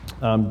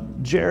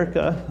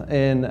Jerica,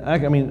 and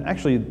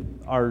actually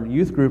our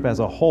youth group as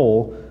a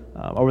whole,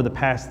 over the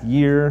past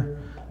year,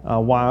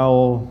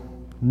 while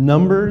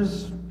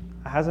numbers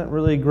hasn't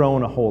really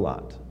grown a whole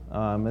lot.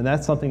 And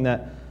that's something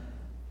that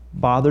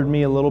bothered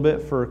me a little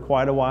bit for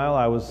quite a while.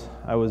 I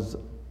was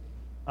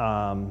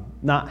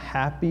not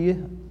happy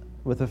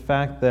with the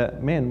fact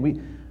that, man,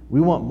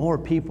 we want more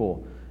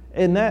people.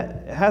 And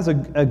that has a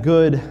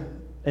good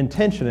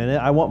intention in it.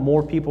 I want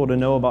more people to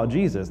know about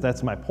Jesus.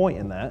 That's my point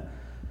in that.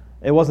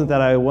 It wasn't that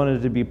I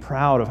wanted to be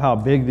proud of how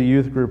big the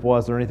youth group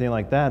was or anything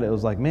like that. It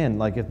was like, man,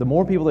 like if the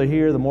more people are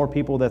here, the more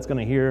people that's going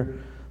to hear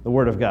the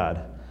Word of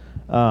God.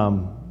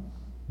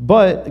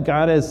 But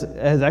God has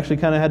actually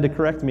kind of had to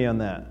correct me on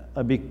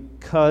that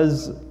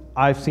because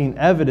I've seen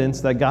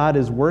evidence that God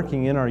is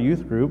working in our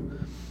youth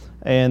group,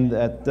 and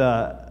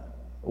that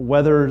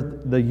whether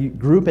the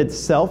group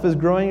itself is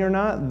growing or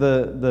not,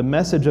 the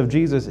message of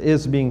Jesus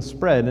is being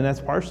spread, and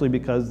that's partially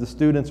because the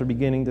students are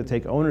beginning to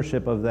take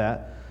ownership of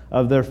that,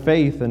 of their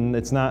faith, and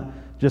it's not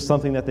just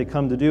something that they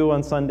come to do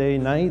on Sunday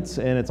nights,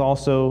 and it's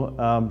also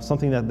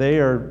something that they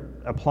are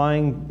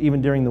applying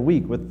even during the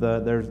week with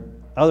their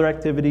other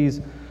activities,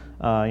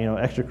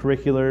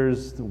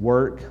 extracurriculars,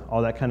 work,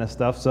 all that kind of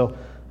stuff. So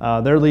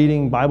they're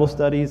leading Bible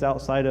studies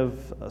outside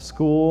of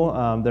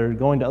school. They're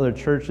going to other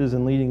churches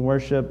and leading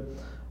worship,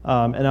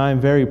 and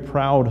I'm very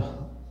proud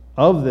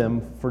of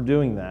them for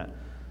doing that.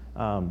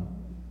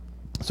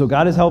 So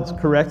God has helped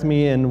correct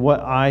me in what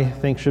I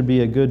think should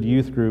be a good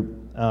youth group.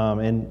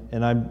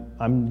 And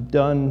I'm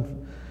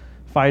done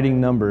fighting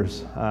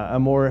numbers.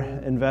 I'm more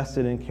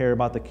invested and care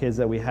about the kids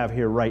that we have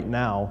here right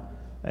now,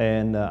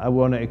 and I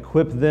want to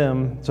equip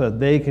them so that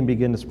they can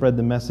begin to spread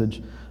the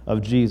message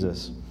of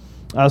Jesus.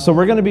 So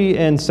we're going to be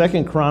in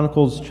 2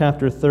 Chronicles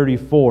chapter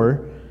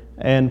 34,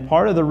 and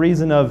part of the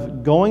reason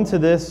of going to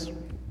this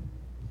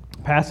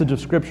passage of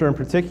Scripture in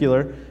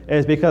particular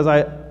is because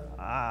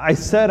I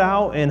set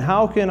out, and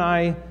how can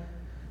I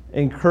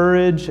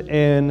encourage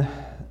and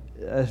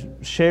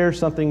share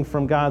something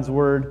from God's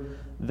Word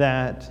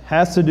that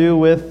has to do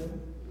with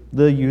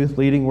the youth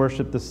leading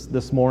worship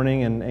this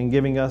morning and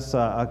giving us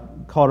a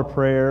call to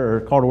prayer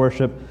or call to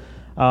worship.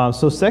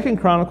 So 2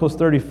 Chronicles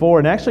 34,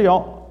 and actually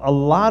a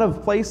lot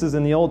of places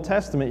in the Old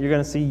Testament, you're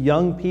going to see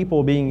young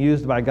people being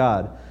used by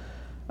God.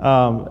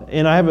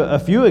 And I have a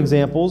few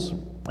examples,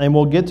 and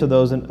we'll get to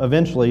those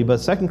eventually, but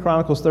 2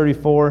 Chronicles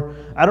 34,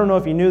 I don't know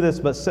if you knew this,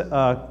 but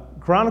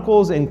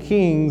Chronicles and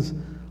Kings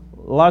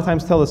a lot of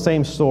times tell the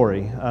same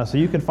story. So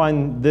you can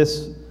find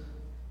this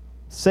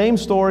same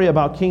story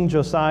about King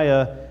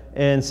Josiah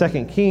in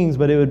 2 Kings,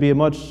 but it would be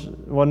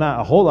not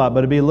a whole lot, but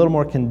it'd be a little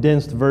more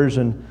condensed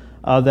version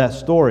of that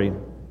story.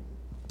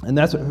 And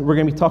that's what we're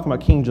going to be talking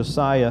about, King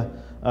Josiah,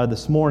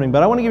 this morning.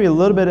 But I want to give you a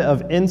little bit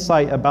of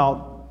insight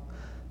about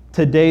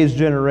today's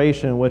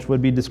generation, which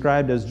would be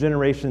described as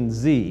Generation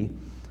Z.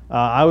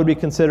 I would be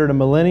considered a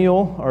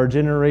millennial or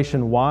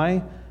Generation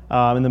Y.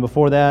 And then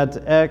before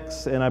that,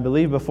 X, and I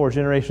believe before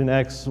Generation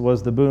X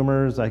was the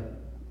Boomers. I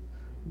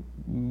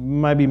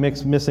might be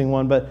missing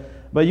one,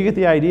 but you get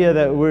the idea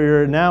that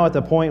we're now at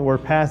the point where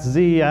past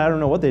Z, I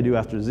don't know what they do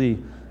after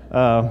Z.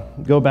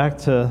 Go back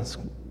to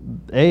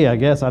A, I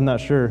guess, I'm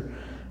not sure.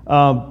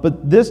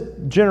 But this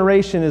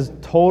generation is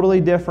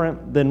totally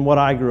different than what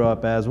I grew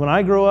up as. When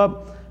I grew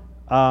up,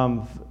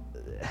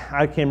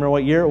 I can't remember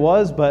what year it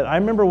was, but I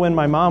remember when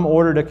my mom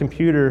ordered a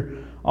computer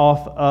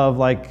off of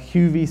like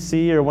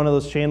QVC or one of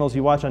those channels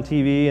you watch on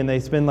TV, and they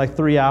spend like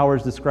 3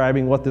 hours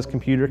describing what this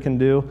computer can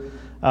do.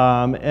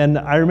 And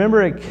I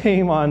remember it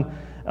came on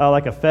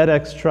like a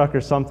FedEx truck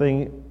or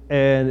something,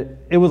 and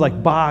it was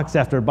like box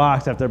after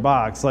box after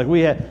box. Like we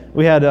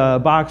had a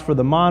box for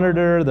the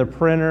monitor, the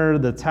printer,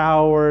 the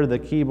tower, the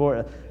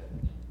keyboard.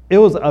 It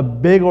was a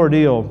big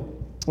ordeal.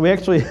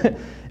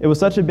 It was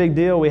such a big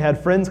deal, we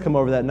had friends come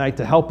over that night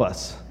to help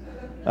us.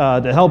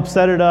 To help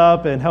set it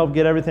up and help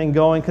get everything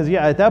going. Because,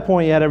 at that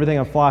point, you had everything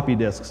on floppy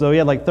disks. So you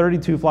had like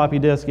 32 floppy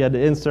disks you had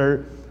to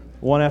insert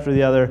one after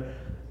the other.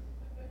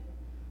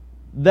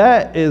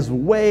 That is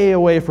way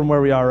away from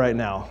where we are right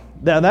now.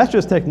 That's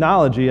just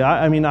technology.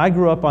 I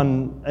grew up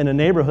in a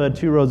neighborhood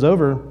 2 roads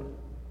over,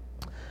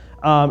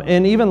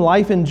 and even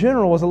life in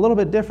general was a little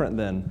bit different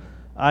then.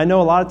 I know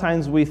a lot of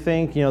times we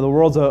think, the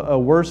world's a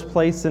worse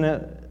place than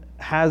it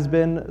has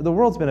been. The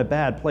world's been a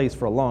bad place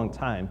for a long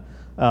time.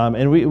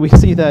 And we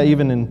see that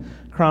even in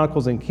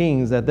Chronicles and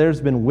Kings, that there's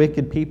been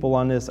wicked people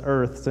on this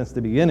earth since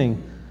the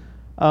beginning.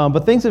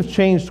 But things have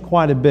changed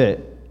quite a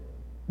bit.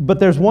 But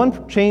there's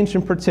one change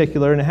in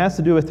particular, and it has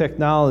to do with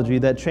technology,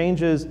 that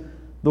changes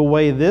the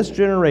way this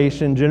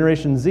generation,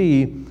 Generation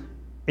Z,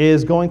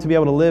 is going to be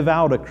able to live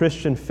out a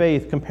Christian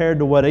faith compared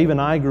to what even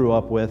I grew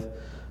up with.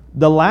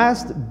 The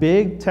last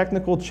big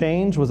technical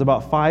change was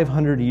about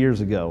 500 years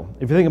ago.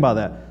 If you think about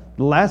that,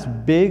 the last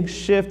big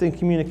shift in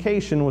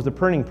communication was the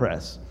printing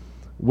press,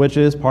 which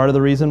is part of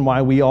the reason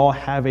why we all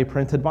have a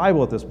printed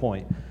Bible at this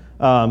point.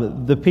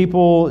 The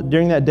people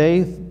during that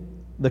day,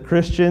 the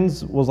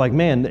Christians, was like,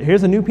 man,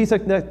 here's a new piece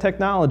of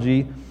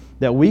technology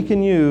that we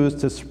can use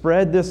to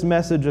spread this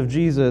message of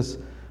Jesus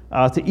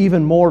to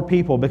even more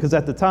people, because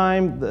at the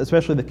time,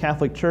 especially the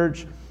Catholic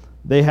Church,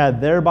 they had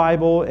their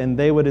Bible and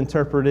they would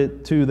interpret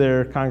it to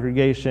their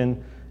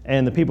congregation,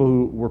 and the people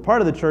who were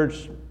part of the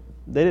church,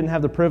 they didn't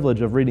have the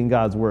privilege of reading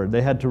God's Word.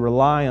 They had to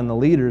rely on the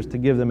leaders to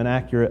give them an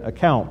accurate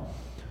account.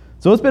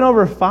 So it's been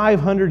over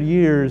 500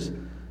 years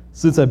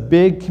since a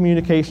big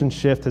communication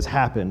shift has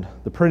happened,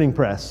 the printing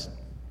press.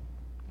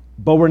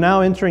 But we're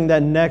now entering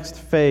that next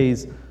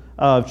phase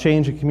of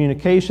change in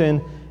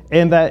communication,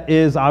 and that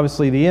is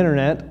obviously the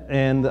internet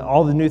and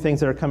all the new things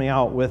that are coming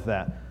out with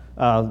that.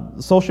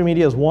 Social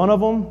media is one of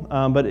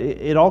them, but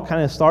it all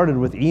kind of started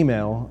with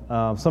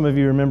email. Some of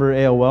you remember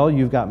AOL,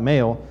 you've got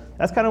mail.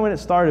 That's kind of when it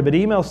started, but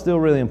email is still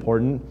really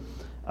important.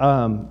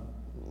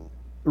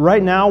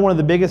 Right now, one of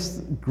the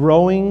biggest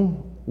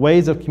growing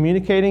ways of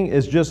communicating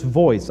is just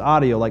voice,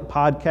 audio, like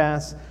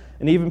podcasts,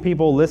 and even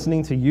people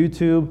listening to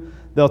YouTube.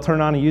 They'll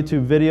turn on a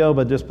YouTube video,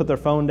 but just put their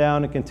phone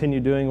down and continue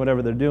doing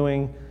whatever they're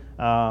doing,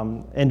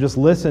 and just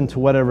listen to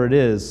whatever it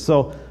is.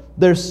 So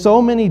there's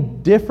so many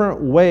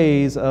different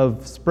ways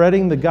of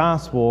spreading the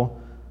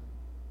gospel,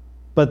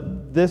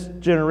 but this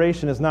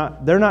generation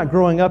they're not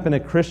growing up in a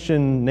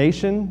Christian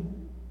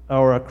nation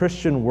or a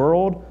Christian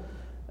world,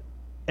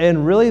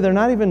 and really they're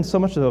not even so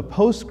much of a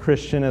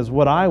post-Christian as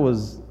what I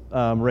was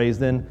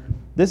raised in.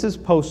 This is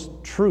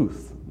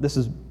post-truth. This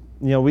is,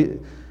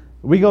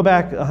 we go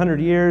back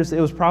 100 years, it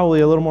was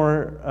probably a little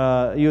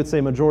more, you would say,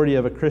 majority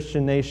of a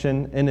Christian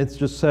nation, and it's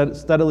just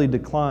steadily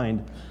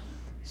declined.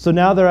 So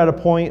now they're at a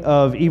point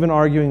of even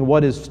arguing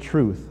what is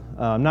truth.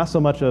 Not so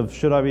much of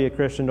should I be a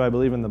Christian, do I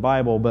believe in the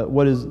Bible, but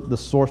what is the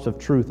source of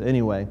truth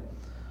anyway.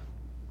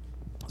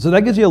 So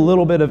that gives you a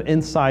little bit of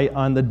insight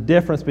on the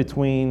difference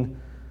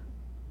between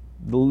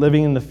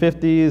living in the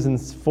 50s and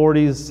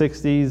 40s,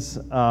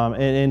 60s,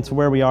 and to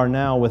where we are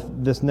now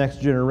with this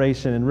next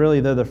generation. And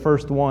really they're the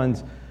first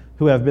ones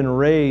who have been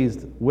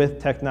raised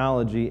with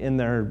technology in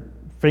their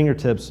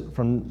fingertips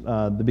from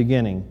the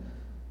beginning.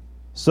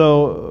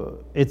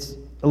 So it's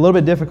a little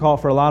bit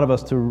difficult for a lot of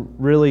us to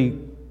really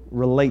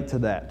relate to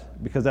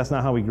that, because that's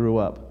not how we grew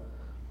up.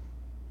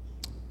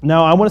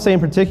 Now, I want to say in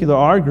particular,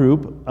 our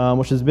group,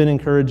 which has been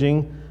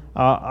encouraging,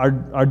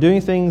 are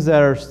doing things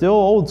that are still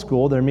old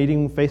school. They're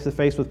meeting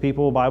face-to-face with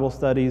people, Bible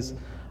studies,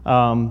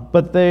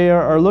 but they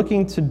are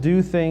looking to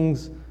do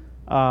things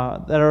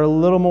that are a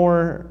little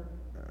more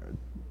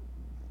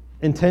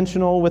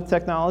intentional with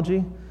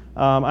technology.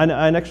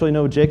 I actually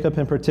know Jacob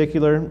in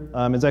particular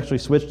has actually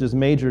switched his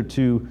major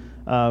to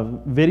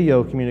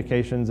video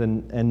communications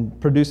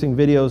and producing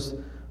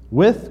videos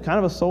with kind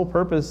of a sole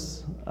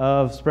purpose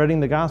of spreading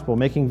the gospel,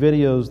 making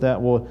videos that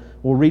will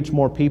reach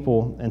more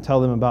people and tell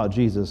them about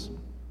Jesus.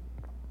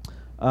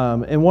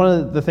 And one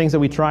of the things that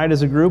we tried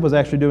as a group was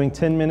actually doing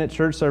 10-minute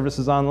church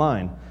services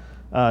online.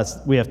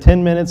 We have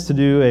 10 minutes to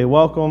do a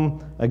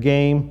welcome, a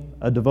game,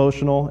 a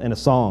devotional, and a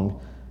song.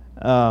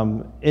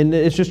 And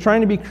it's just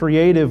trying to be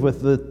creative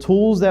with the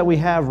tools that we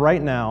have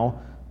right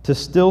now to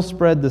still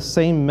spread the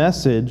same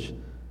message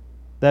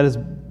that has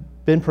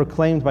been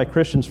proclaimed by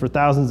Christians for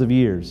thousands of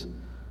years.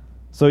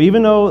 So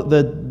even though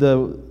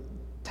the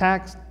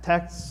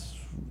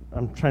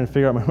I'm trying to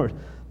figure out my word,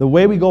 the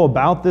way we go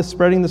about this,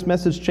 spreading this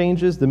message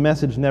changes, the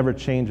message never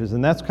changes,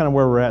 and that's kind of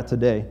where we're at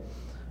today.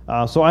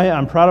 So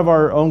I'm proud of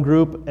our own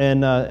group,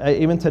 and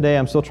even today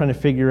I'm still trying to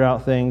figure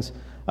out things.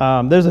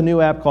 There's a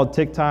new app called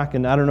TikTok,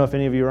 and I don't know if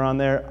any of you are on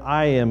there.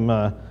 I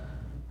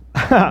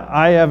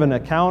have an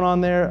account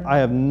on there.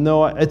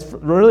 It's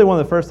really one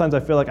of the first times I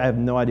feel like I have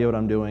no idea what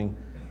I'm doing.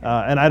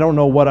 And I don't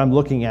know what I'm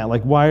looking at.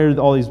 Like, why are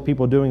all these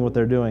people doing what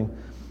they're doing?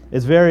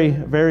 It's very,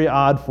 very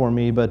odd for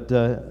me, but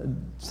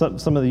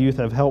some of the youth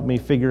have helped me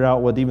figure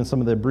out what even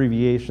some of the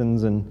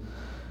abbreviations and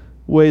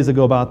ways to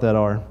go about that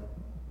are.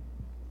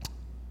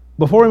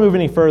 Before we move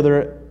any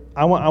further,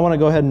 I want to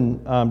go ahead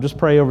and just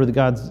pray over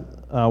God's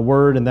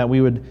word, and that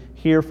we would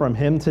hear from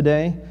Him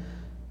today.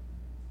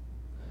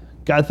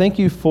 God, thank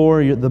you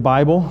for the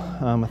Bible.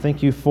 I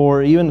thank you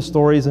for even the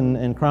stories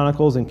in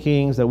Chronicles and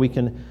Kings, that we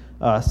can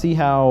see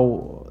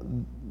how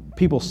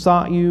people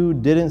sought you,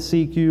 didn't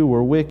seek you,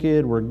 were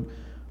wicked,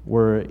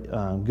 were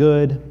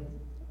good.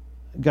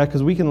 God,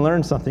 because we can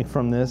learn something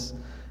from this,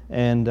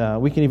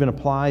 and we can even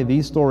apply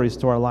these stories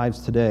to our lives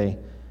today.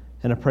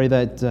 And I pray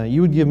that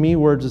you would give me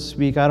words to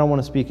speak. I don't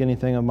want to speak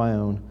anything of my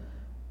own.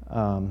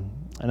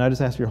 And I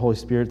just ask your Holy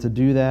Spirit to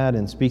do that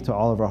and speak to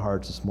all of our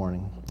hearts this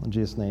morning. In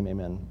Jesus' name,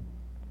 amen.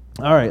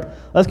 All right,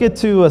 let's get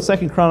to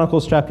 2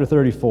 Chronicles chapter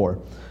 34.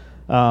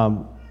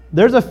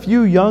 There's a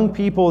few young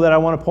people that I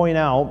want to point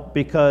out,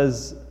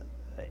 because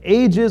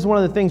age is one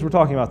of the things we're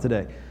talking about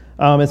today.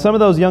 And some of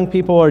those young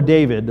people are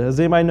David. Does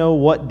anybody know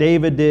what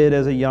David did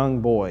as a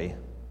young boy?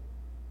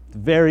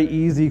 Very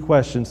easy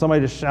question.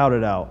 Somebody just shout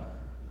it out.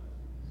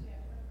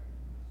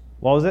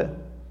 What was it?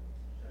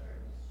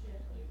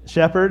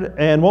 Shepherd.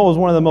 And what was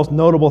one of the most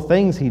notable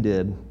things he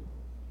did?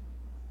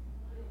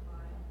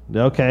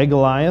 Okay,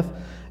 Goliath.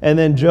 And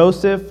then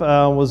Joseph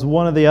was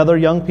one of the other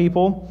young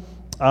people.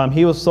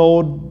 He was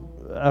sold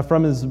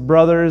from his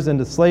brothers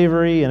into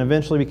slavery and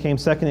eventually became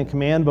second in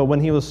command. But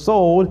when he was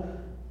sold,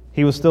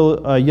 He was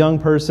still a young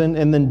person.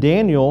 And then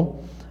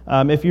Daniel,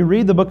 if you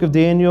read the book of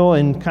Daniel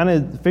and kind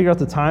of figure out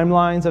the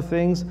timelines of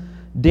things,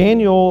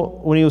 Daniel,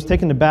 when he was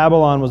taken to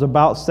Babylon, was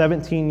about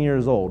 17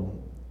 years old.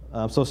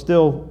 So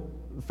still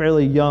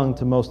fairly young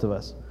to most of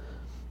us.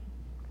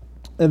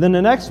 And then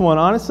the next one,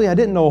 honestly, I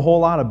didn't know a whole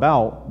lot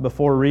about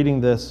before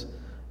reading this.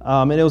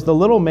 And it was the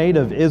little maid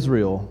of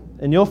Israel.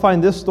 And you'll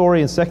find this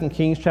story in 2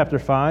 Kings chapter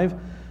 5.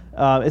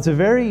 It's a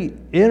very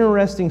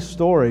interesting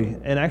story.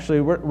 And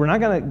actually, we're not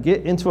going to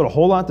get into it a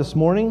whole lot this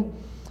morning.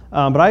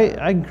 But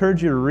I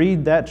encourage you to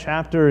read that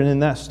chapter and in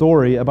that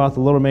story about the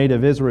little maid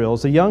of Israel.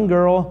 It's a young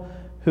girl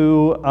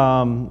who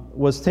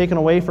was taken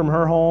away from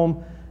her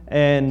home,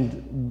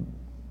 and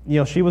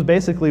she was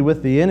basically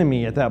with the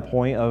enemy at that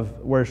point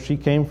of where she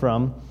came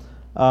from,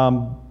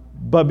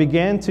 but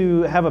began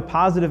to have a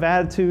positive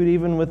attitude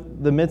even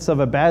with the midst of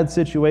a bad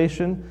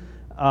situation.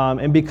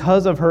 And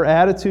because of her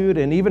attitude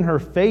and even her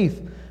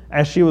faith,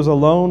 as she was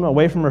alone,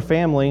 away from her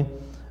family,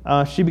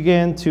 she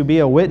began to be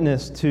a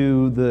witness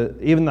to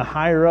even the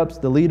higher-ups,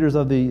 the leaders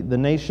of the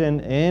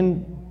nation,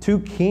 and to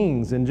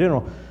kings in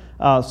general.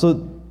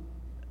 So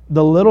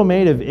the little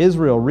maid of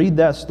Israel, read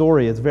that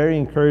story. It's very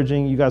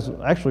encouraging. You guys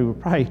actually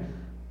would probably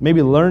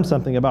maybe learn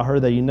something about her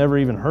that you never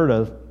even heard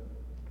of.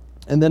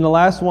 And then the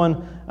last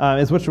one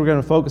is which we're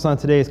going to focus on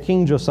today is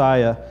King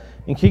Josiah.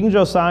 And King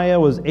Josiah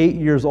was 8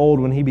 years old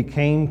when he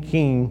became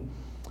king,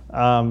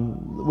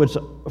 which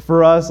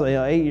for us,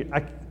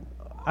 I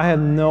have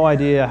no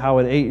idea how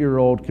an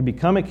 8-year-old could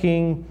become a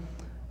king,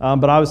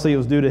 but obviously it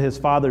was due to his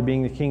father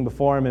being the king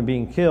before him and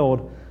being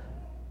killed.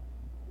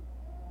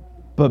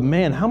 But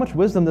man, how much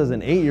wisdom does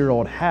an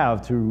 8-year-old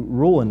have to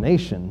rule a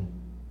nation?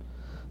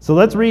 So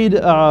let's read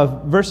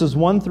verses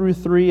 1 through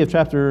 3 of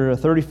chapter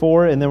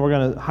 34, and then we're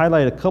going to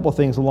highlight a couple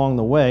things along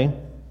the way.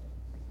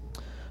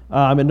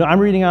 And I'm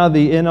reading out of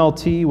the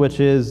NLT, which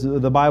is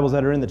the Bibles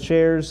that are in the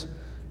chairs,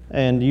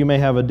 and you may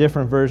have a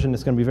different version.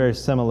 It's going to be very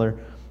similar.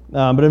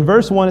 But in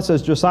verse 1, it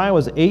says, Josiah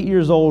was 8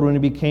 years old when he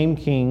became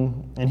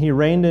king, and he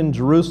reigned in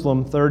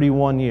Jerusalem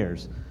 31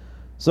 years.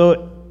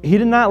 So he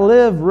did not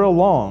live real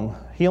long.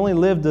 He only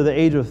lived to the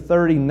age of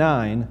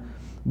 39,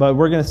 but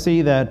we're going to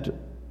see that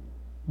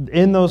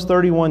in those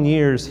 31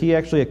 years, he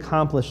actually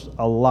accomplished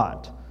a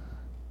lot.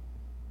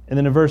 And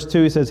then in verse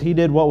 2, he says, he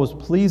did what was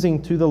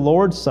pleasing to the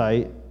Lord's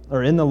sight,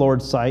 or in the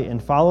Lord's sight,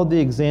 and followed the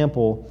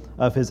example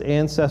of his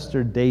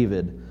ancestor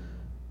David.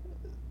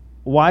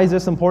 Why is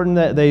this important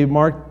that they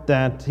marked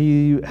that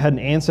he had an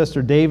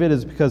ancestor David?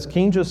 Is because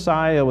King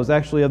Josiah was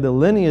actually of the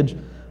lineage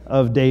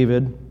of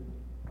David,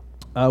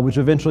 which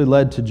eventually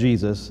led to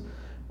Jesus.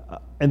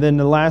 And then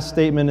the last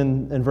statement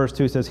in verse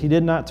 2 says, he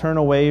did not turn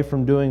away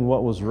from doing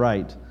what was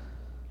right.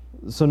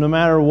 So no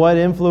matter what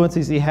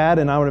influences he had,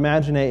 and I would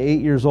imagine at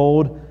 8 years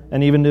old,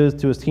 and even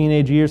to his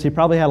teenage years, he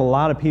probably had a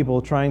lot of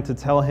people trying to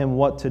tell him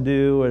what to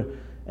do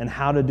and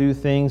how to do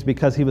things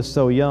because he was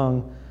so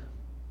young.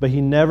 But he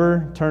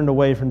never turned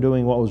away from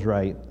doing what was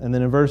right. And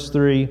then in verse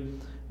 3,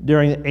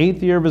 during the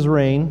 8th year of his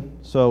reign,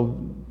 so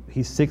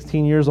he's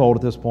 16 years old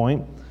at this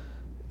point,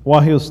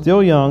 while he was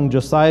still young,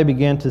 Josiah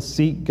began to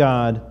seek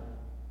the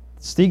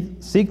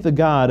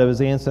God of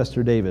his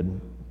ancestor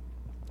David.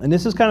 And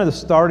this is kind of the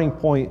starting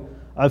point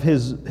of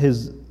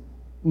his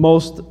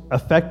most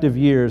effective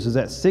years, is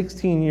at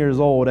 16 years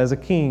old as a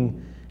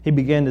king, he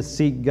began to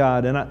seek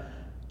God. And I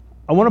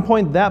want to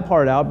point that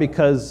part out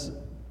because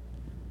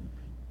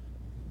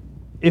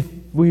if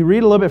we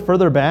read a little bit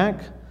further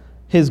back,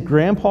 his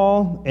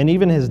grandpa and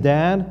even his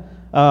dad,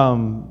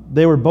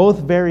 they were both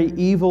very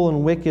evil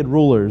and wicked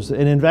rulers.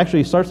 And it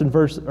actually starts in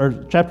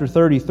chapter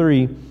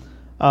 33.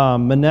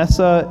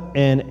 Manasseh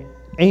and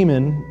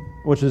Amon,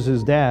 which is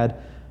his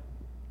dad,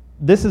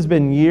 this has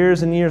been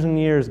years and years and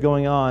years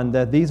going on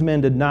that these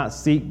men did not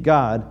seek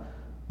God.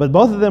 But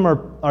both of them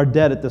are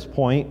dead at this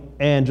point,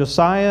 and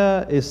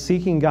Josiah is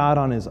seeking God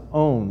on his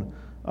own.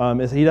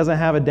 He doesn't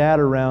have a dad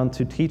around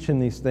to teach him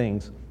these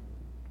things.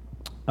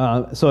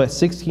 So at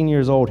 16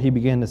 years old, he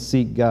began to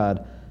seek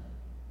God.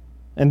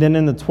 And then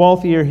in the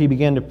 12th year, he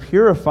began to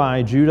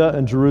purify Judah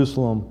and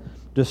Jerusalem,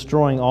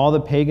 destroying all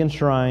the pagan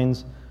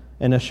shrines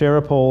and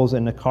Asherah poles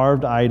and the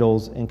carved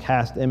idols and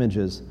cast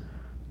images.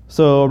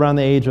 So around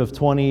the age of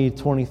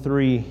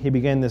 23, he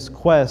began this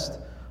quest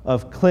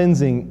of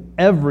cleansing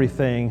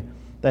everything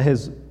that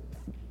his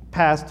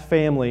past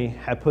family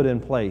had put in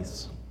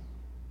place.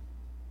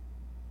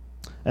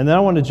 And then I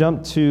want to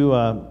jump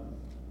to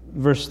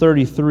verse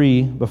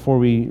 33 before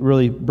we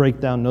really break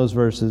down those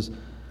verses,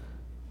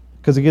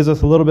 because it gives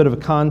us a little bit of a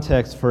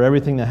context for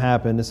everything that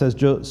happened. It says,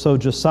 so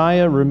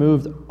Josiah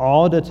removed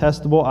all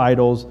detestable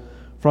idols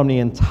from the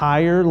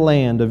entire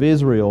land of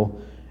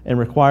Israel and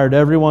required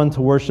everyone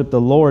to worship the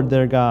Lord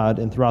their God,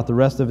 and throughout the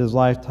rest of his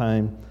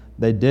lifetime,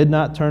 they did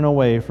not turn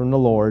away from the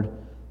Lord,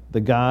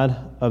 the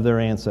God of their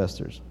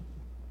ancestors.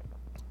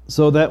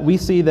 So that we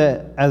see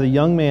that as a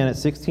young man at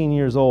 16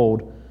 years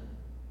old,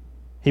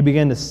 he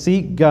began to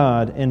seek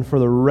God, and for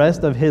the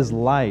rest of his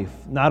life,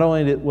 not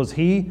only was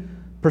he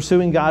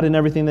pursuing God in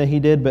everything that he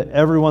did, but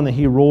everyone that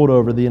he ruled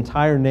over, the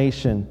entire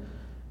nation,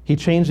 he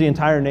changed the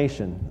entire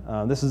nation.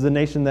 This is a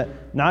nation that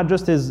not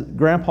just his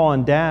grandpa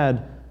and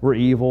dad were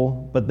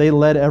evil, but they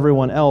led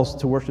everyone else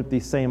to worship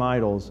these same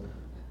idols.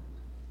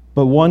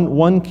 But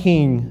one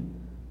king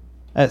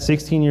at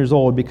 16 years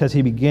old, because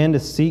he began to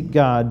seek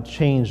God,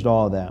 changed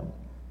all of that.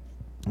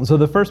 And so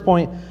the first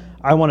point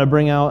I want to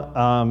bring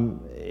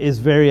out is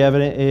very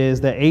evident,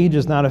 is that age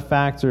is not a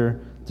factor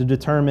to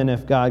determine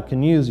if God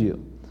can use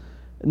you.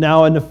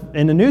 Now,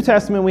 in the New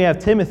Testament, we have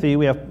Timothy.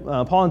 We have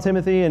Paul and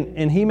Timothy,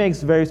 and he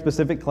makes very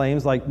specific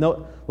claims like,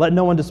 let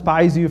no one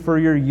despise you for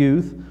your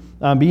youth.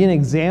 Be an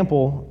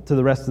example to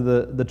the rest of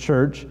the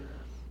church.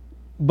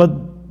 But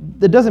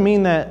it doesn't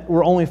mean that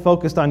we're only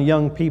focused on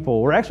young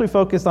people. We're actually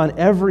focused on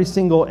every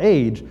single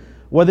age,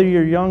 whether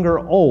you're young or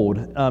old.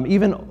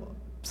 Even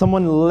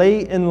someone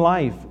late in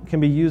life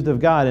can be used of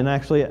God. And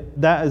actually,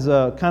 that is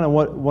kind of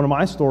what one of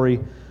my story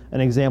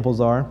and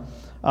examples are.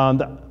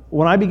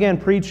 When I began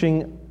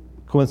preaching,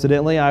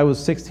 coincidentally, I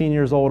was 16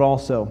 years old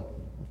also.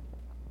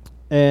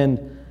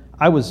 And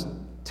I was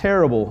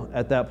terrible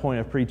at that point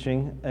of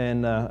preaching,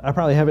 and I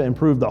probably haven't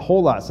improved a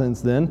whole lot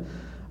since then.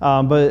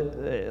 But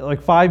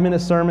like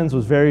 5-minute sermons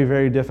was very,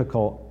 very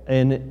difficult.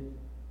 And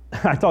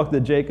I talked to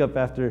Jacob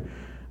after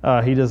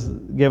he just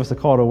gave us a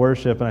call to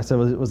worship, and I said,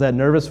 was that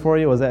nervous for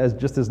you? Was that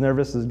just as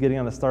nervous as getting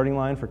on the starting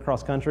line for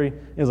cross country?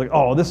 He was like,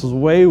 oh, this was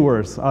way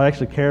worse. I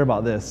actually care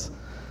about this.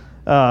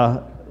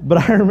 But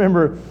I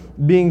remember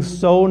being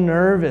so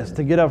nervous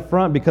to get up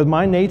front because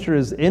my nature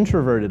is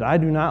introverted. I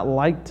do not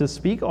like to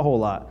speak a whole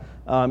lot.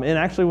 And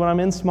actually, when I'm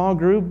in small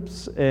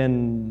groups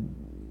and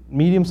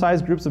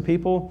medium-sized groups of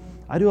people,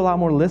 I do a lot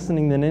more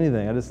listening than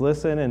anything. I just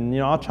listen, and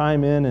I'll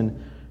chime in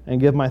and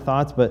give my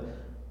thoughts. But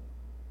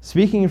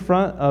speaking in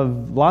front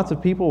of lots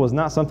of people was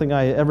not something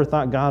I ever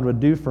thought God would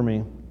do for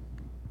me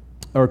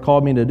or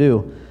called me to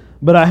do.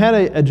 But I had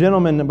a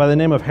gentleman by the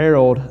name of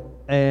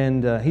Harold,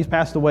 and he's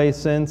passed away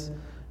since.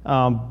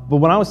 But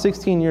when I was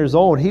 16 years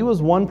old, he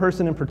was one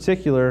person in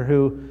particular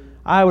who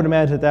I would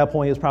imagine at that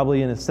point he was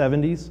probably in his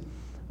 70s.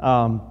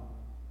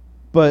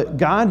 But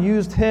God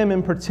used him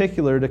in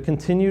particular to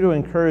continue to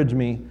encourage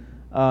me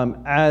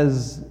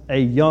as a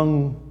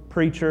young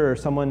preacher or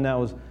someone that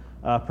was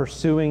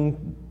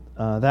pursuing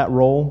that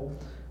role.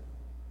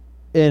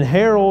 And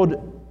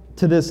Harold,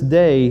 to this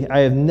day, I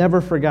have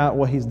never forgot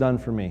what he's done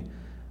for me.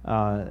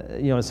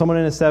 Someone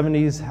in his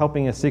 70s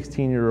helping a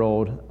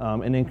 16-year-old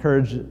and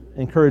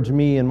encourage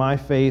me in my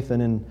faith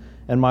and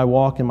in my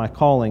walk and my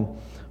calling.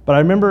 But I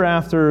remember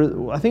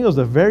after, I think it was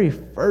the very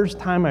first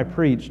time I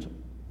preached,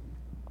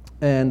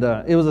 and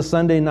it was a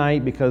Sunday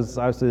night because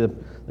obviously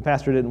the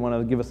pastor didn't want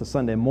to give us a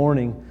Sunday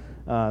morning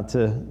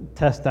to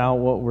test out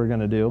what we're going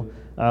to do.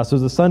 So it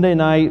was a Sunday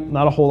night,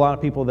 not a whole lot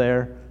of people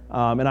there.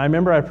 And I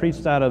remember I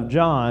preached out of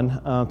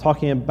John,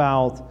 talking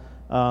about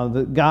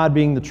God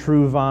being the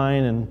true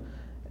vine,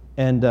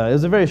 and it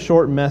was a very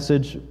short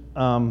message.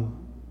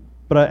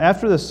 But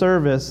after the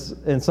service,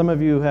 and some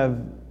of you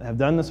have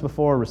done this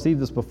before, received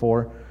this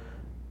before,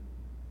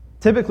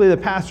 typically the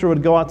pastor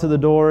would go out to the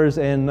doors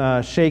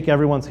and shake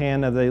everyone's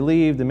hand as they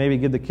leave and maybe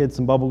give the kids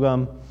some bubble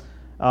gum.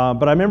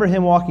 But I remember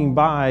him walking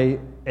by,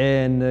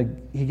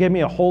 and he gave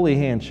me a holy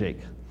handshake.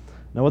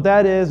 Now what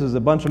that is a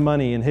bunch of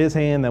money in his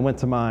hand that went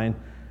to mine.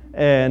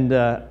 And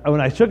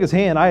when I shook his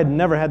hand, I had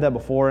never had that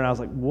before, and I was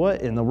like,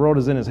 what in the world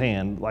is in his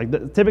hand?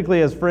 Like,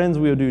 typically as friends,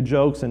 we would do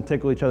jokes and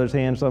tickle each other's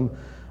hands. So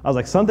I was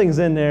like, something's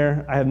in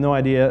there. I have no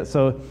idea.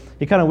 So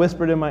he kind of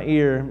whispered in my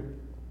ear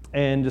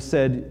and just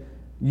said,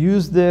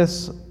 use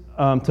this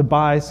to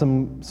buy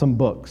some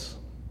books.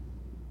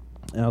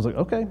 And I was like,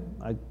 okay,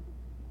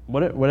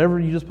 whatever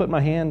you just put in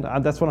my hand,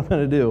 that's what I'm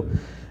going to do.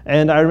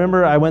 And I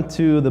remember I went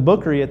to the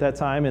bookery at that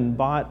time and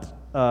bought,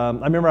 I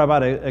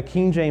bought a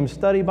King James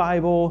study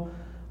Bible.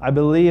 I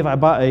believe I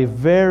bought a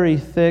very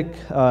thick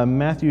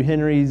Matthew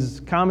Henry's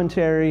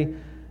commentary,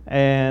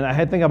 and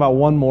I think about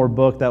one more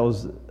book that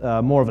was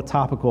more of a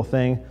topical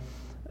thing.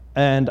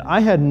 And I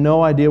had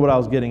no idea what I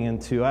was getting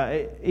into.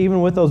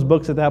 Even with those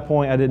books at that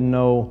point, I didn't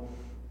know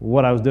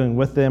what I was doing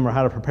with them or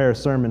how to prepare a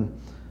sermon.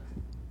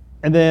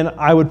 And then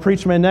I would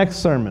preach my next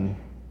sermon.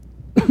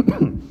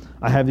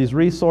 I have these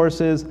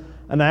resources,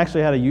 and I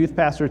actually had a youth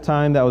pastor at the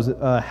time that was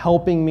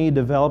helping me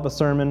develop a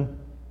sermon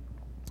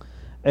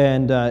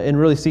and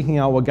really seeking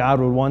out what God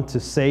would want to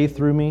say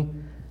through me.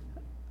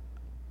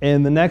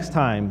 And the next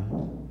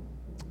time,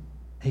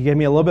 he gave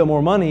me a little bit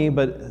more money,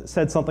 but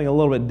said something a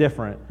little bit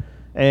different.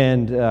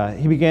 And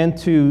he began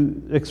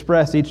to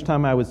express each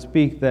time I would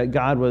speak that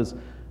God was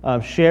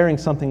sharing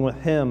something with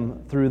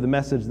him through the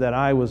message that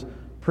I was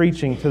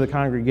preaching to the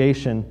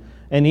congregation.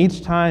 And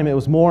each time it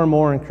was more and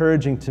more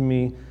encouraging to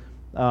me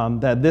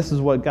that this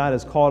is what God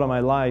has called on my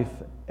life,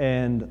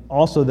 and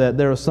also that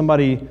there was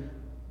somebody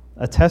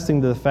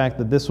attesting to the fact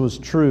that this was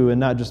true and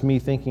not just me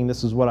thinking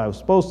this is what I was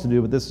supposed to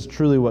do, but this is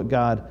truly what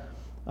God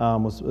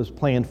was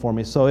planned for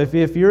me. So if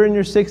you're in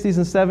your 60s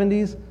and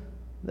 70s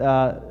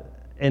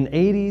and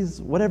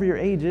 80s, whatever your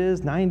age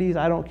is, 90s,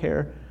 I don't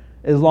care.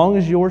 As long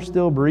as you're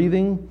still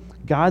breathing,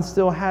 God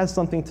still has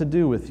something to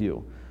do with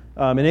you.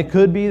 And it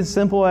could be as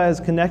simple as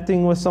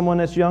connecting with someone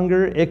that's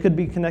younger. It could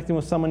be connecting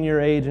with someone your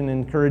age and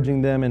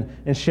encouraging them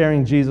and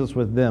sharing Jesus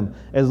with them.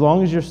 As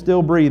long as you're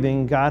still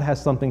breathing, God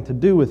has something to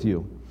do with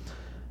you.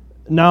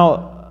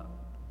 Now,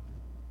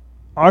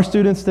 our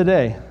students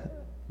today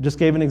just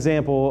gave an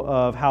example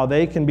of how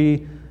they can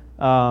be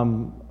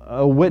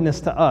a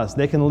witness to us.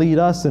 They can lead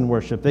us in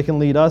worship. They can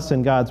lead us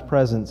in God's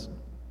presence.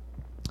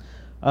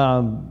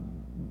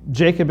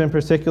 Jacob in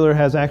particular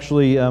has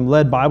actually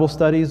led Bible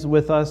studies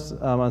with us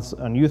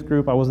on youth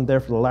group. I wasn't there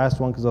for the last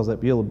one because I was at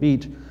Beulah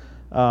Beach.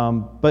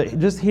 But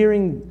just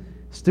hearing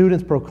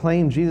students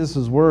proclaim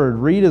Jesus' word,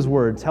 read his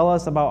word, tell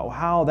us about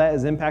how that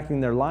is impacting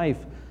their life.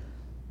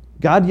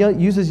 God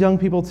uses young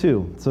people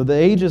too. So the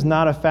age is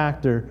not a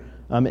factor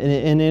in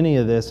any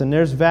of this. And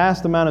there's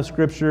vast amount of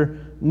scripture,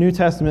 New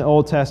Testament,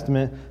 Old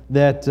Testament,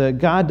 that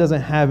God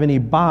doesn't have any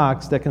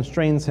box that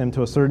constrains him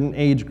to a certain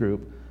age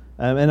group.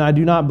 And I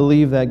do not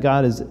believe that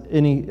God is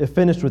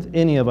finished with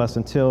any of us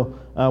until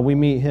we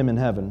meet him in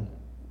heaven.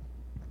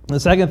 The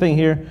second thing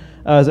here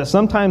is that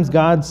sometimes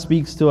God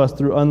speaks to us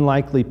through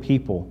unlikely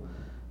people.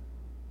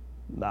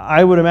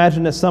 I would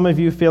imagine that some of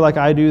you feel like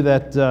I do,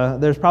 that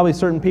there's probably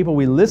certain people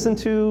we listen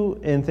to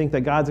and think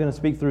that God's going to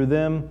speak through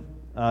them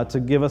to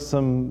give us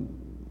some,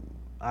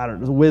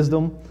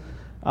 wisdom.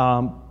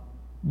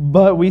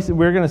 But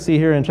we're going to see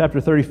here in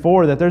chapter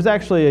 34 that there's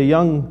actually a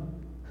young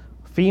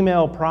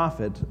female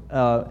prophet.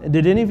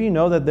 Did any of you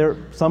know that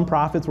some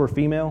prophets were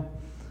female?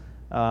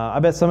 I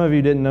bet some of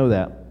you didn't know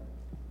that.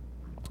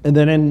 And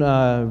then in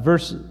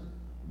verse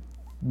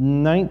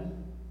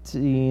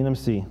 19, let me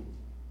see.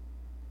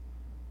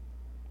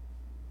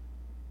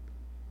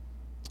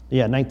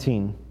 Yeah,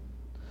 19.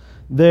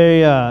 They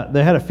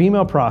had a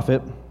female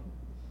prophet,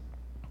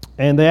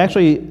 and they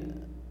actually,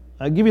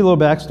 I'll give you a little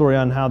backstory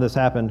on how this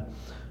happened.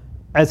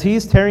 As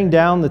he's tearing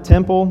down the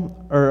temple,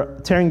 or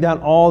tearing down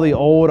all the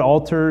old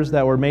altars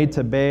that were made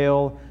to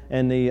Baal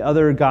and the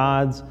other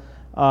gods,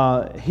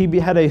 he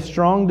had a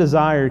strong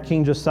desire,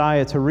 King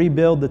Josiah, to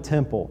rebuild the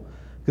temple.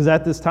 Because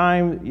at this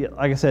time,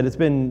 like I said, it's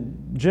been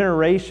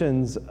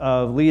generations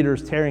of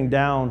leaders tearing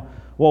down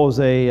what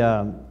was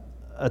a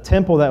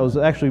temple that was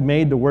actually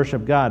made to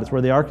worship God. It's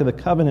where the Ark of the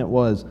Covenant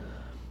was.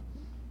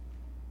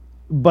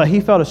 But he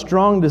felt a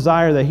strong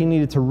desire that he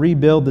needed to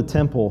rebuild the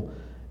temple.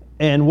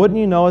 And wouldn't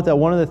you know it, that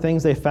one of the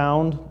things they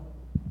found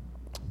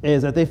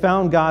is that they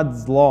found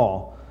God's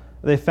law.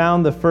 They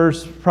found the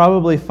first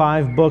probably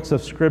 5 books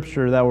of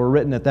Scripture that were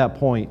written at that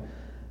point.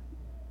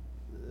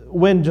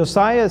 When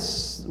Josiah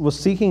was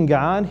seeking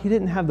God, he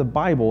didn't have the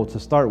Bible to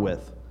start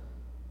with.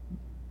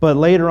 But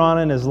later on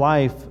in his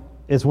life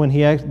is when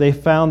they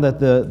found that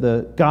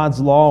the God's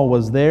law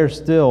was there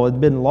still. It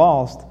had been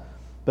lost,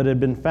 but it had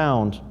been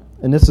found.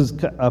 And this is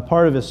a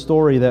part of his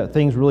story that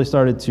things really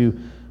started to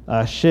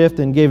shift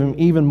and gave him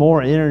even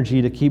more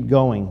energy to keep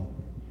going.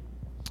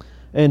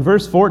 In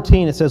verse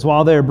 14, it says,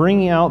 while they were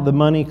bringing out the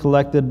money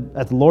collected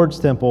at the Lord's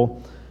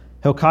temple,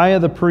 Hilkiah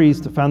the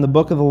priest found the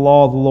book of the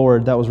law of the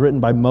Lord that was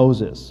written by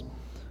Moses.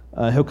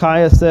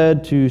 Hilkiah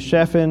said to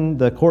Shaphan,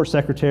 the court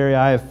secretary,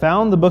 I have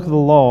found the book of the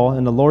law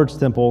in the Lord's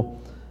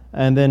temple.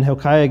 And then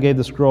Hilkiah gave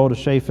the scroll to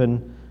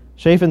Shaphan.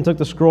 Shaphan took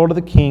the scroll to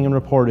the king and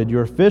reported,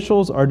 your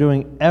officials are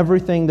doing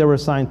everything they were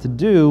assigned to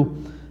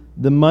do.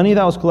 The money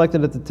that was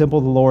collected at the temple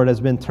of the Lord has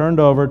been turned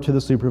over to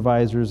the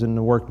supervisors and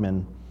the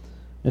workmen.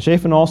 And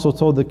Shaphan also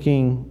told the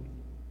king,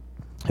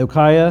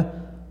 Hilkiah,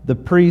 the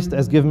priest,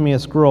 has given me a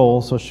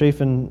scroll. So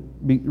Shaphan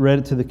read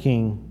it to the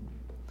king.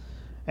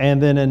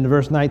 And then in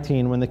verse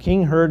 19, when the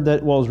king heard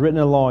that what was written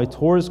in the law, he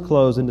tore his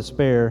clothes in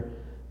despair,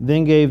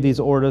 then gave these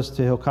orders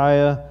to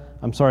Hilkiah.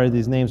 I'm sorry,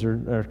 these names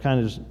are kind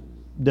of just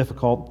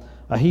difficult.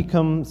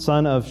 Ahikam,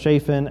 son of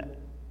Shaphan,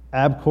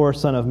 Abkor,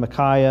 son of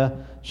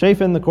Micaiah,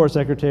 Shaphan, the court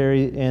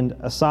secretary, and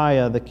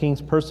Asaiah, the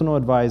king's personal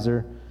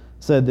advisor,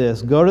 said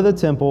this, go to the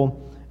temple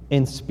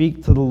and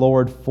speak to the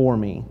Lord for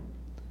me.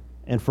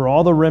 And for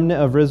all the remnant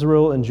of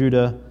Israel and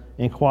Judah,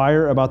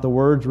 inquire about the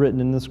words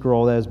written in the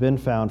scroll that has been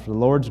found, for the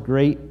Lord's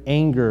great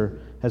anger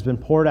has been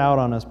poured out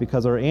on us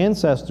because our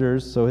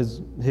ancestors, so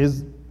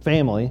his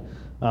family,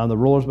 the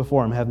rulers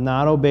before him, have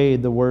not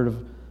obeyed the word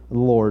of the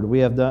Lord. We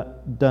have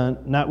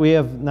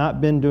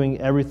not been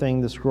doing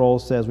everything the scroll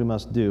says we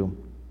must do.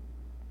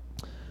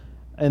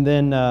 And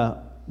then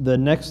the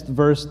next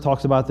verse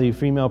talks about the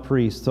female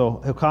priest.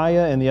 So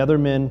Hilkiah and the other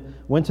men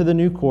went to the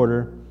new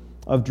quarter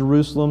of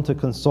Jerusalem to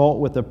consult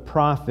with the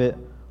prophet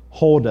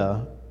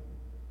Huldah.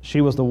 She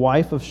was the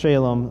wife of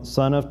Shalom,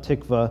 son of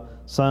Tikvah,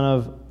 son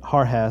of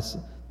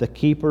Harhas, the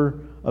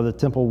keeper of the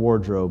temple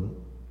wardrobe.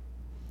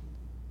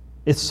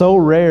 It's so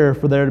rare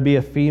for there to be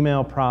a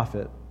female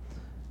prophet.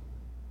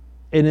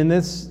 And in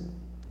this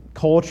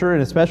culture,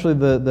 and especially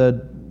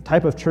the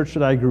type of church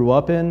that I grew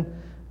up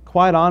in,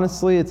 quite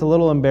honestly, it's a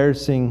little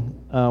embarrassing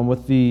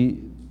with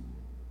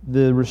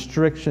the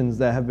restrictions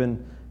that have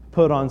been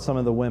put on some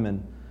of the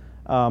women.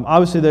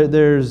 Obviously,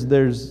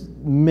 there's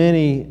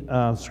many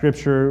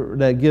scripture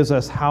that gives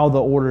us how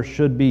the order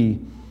should be.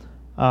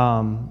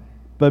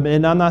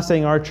 And I'm not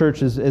saying our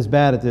church is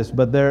bad at this,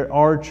 but there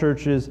are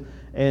churches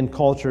and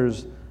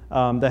cultures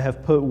that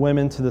have put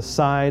women to the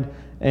side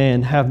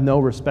and have no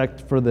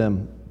respect for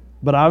them.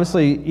 But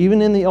obviously,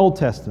 even in the Old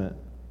Testament,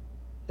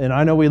 and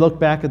I know we look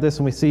back at this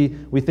and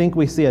we think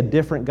we see a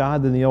different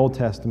God than the Old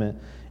Testament.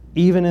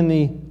 Even in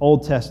the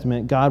Old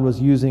Testament, God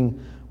was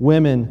using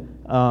women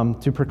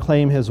to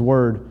proclaim His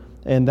word,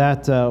 and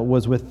that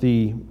was with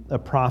a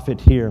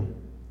prophet here.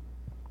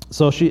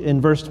 So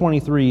in verse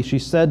 23, she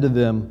said to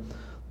them,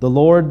 "The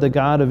Lord, the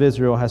God of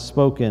Israel, has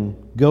spoken.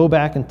 Go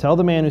back and tell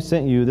the man who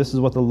sent you, this is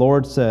what the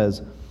Lord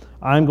says.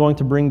 I am going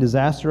to bring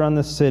disaster on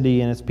this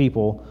city and its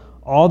people.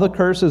 All the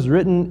curses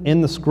written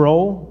in the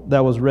scroll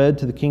that was read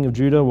to the king of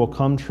Judah will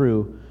come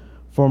true.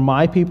 For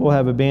my people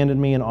have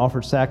abandoned me and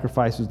offered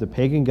sacrifices to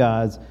pagan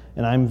gods,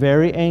 and I am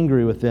very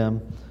angry with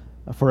them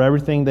for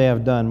everything they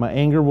have done. My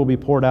anger will be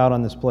poured out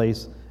on this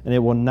place, and it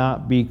will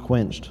not be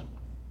quenched."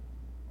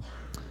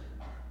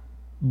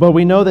 But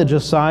we know that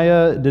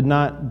Josiah did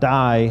not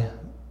die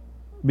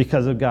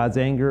because of God's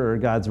anger or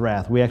God's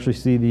wrath. We actually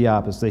see the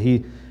opposite.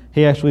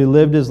 He actually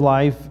lived his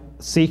life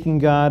seeking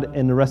God,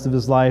 and the rest of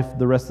his life,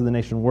 the rest of the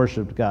nation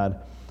worshiped God.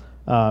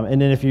 And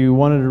then if you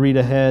wanted to read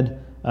ahead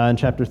in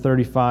chapter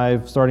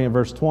 35, starting at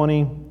verse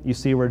 20, you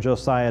see where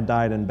Josiah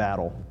died in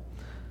battle.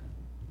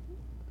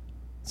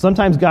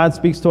 Sometimes God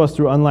speaks to us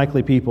through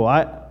unlikely people.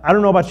 I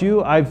don't know about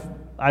you.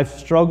 I've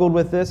struggled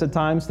with this at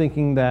times,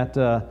 thinking that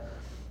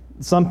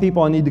some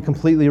people I need to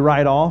completely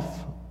write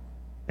off.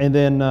 And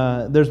then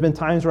there's been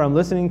times where I'm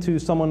listening to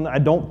someone I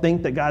don't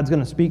think that God's going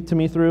to speak to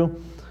me through,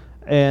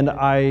 and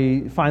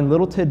I find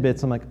little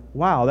tidbits. I'm like,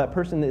 wow, that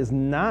person is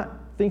not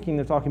thinking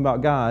they're talking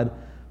about God,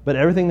 but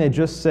everything they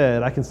just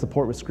said I can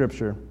support with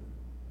Scripture.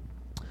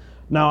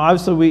 Now,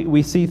 obviously,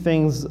 we see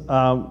things,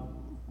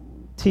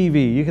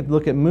 TV. You could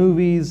look at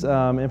movies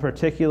in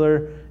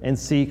particular and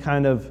see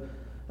kind of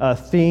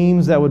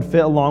themes that would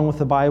fit along with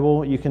the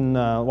Bible. You can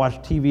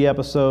watch TV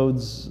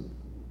episodes.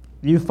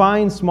 You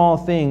find small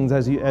things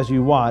as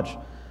you watch.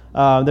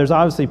 There's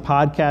obviously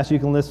podcasts you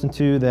can listen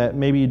to that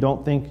maybe you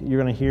don't think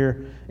you're going to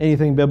hear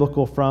anything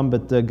biblical from,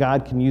 but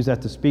God can use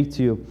that to speak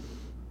to you.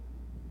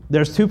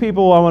 There's two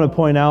people I want to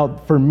point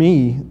out for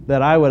me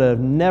that I would have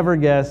never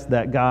guessed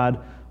that God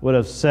would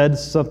have said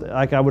something,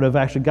 like I would have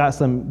actually got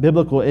some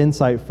biblical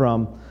insight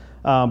from.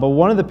 But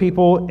one of the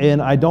people,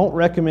 and I don't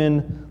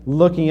recommend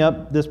looking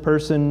up this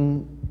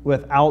person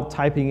without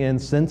typing in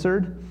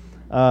censored,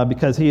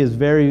 because he is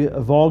very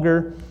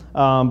vulgar.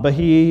 But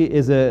he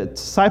is a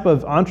type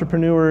of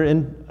entrepreneur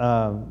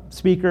and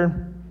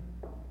speaker,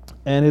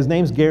 and his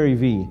name's Gary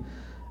Vee.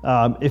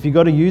 If you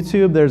go to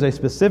YouTube, there's a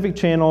specific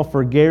channel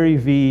for Gary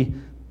Vee.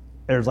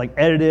 There's like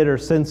edited or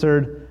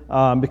censored,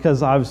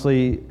 because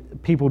obviously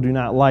people do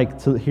not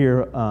like to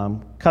hear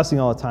cussing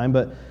all the time.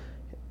 But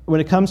when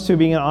it comes to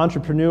being an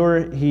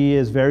entrepreneur, he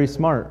is very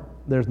smart.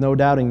 There's no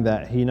doubting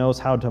that. He knows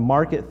how to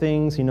market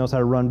things. He knows how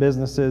to run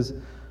businesses.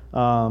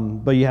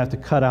 But you have to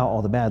cut out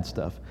all the bad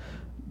stuff.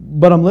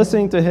 But I'm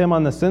listening to him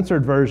on the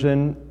censored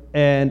version,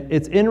 and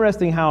it's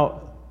interesting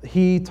how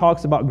he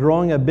talks about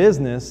growing a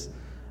business,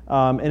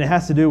 and it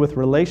has to do with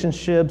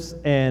relationships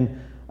and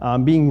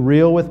being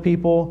real with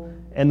people.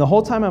 And the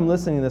whole time I'm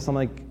listening to this, I'm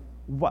like,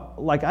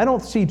 what? Like, I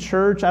don't see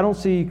church, I don't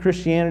see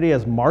Christianity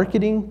as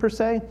marketing per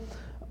se,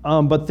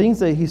 but things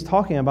that he's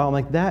talking about, I'm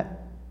like,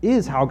 that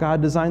is how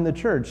God designed the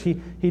church.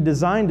 He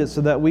designed it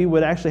so that we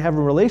would actually have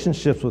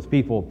relationships with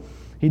people.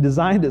 He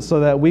designed it so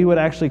that we would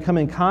actually come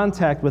in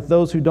contact with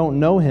those who don't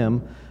know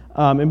Him,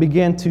 and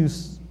begin to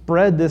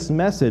spread this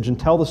message and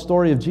tell the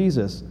story of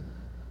Jesus.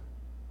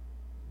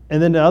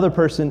 And then the other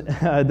person,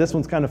 this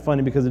one's kind of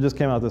funny because it just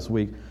came out this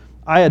week.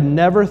 I had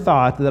never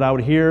thought that I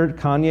would hear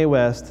Kanye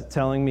West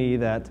telling me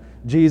that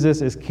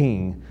Jesus is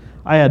king.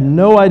 I had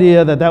no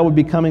idea that that would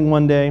be coming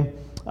one day.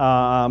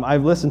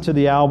 I've listened to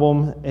the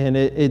album, and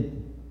it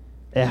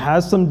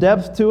has some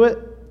depth to it.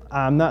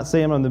 I'm not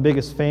saying I'm the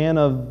biggest fan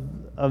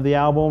of the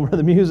album or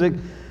the music,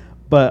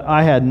 but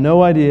I had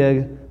no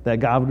idea that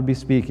God would be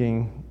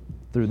speaking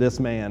through this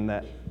man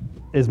that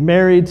is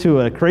married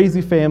to a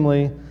crazy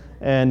family,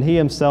 and he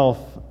himself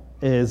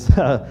is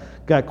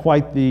got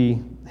quite the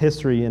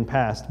history and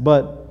past.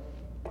 But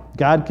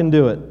God can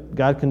do it.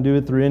 God can do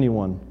it through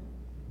anyone.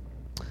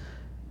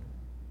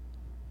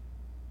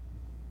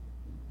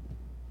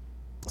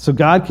 So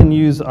God can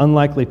use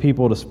unlikely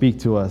people to speak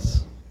to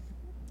us.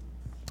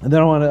 And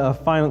then I want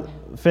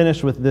to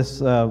finish with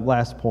this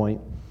last point.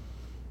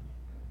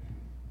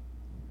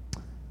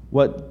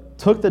 What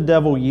took the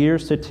devil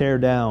years to tear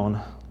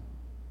down,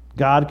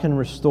 God can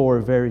restore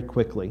very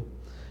quickly.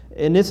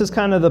 And this is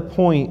kind of the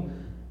point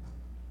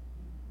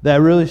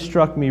that really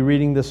struck me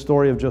reading this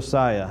story of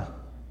Josiah.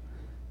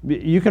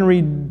 You can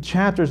read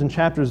chapters and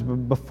chapters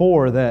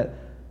before that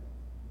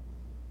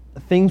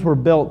things were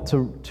built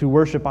to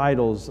worship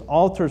idols.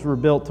 Altars were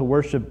built to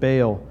worship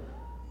Baal.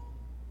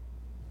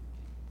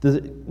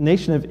 The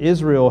nation of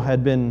Israel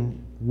had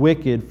been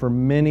wicked for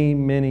many,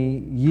 many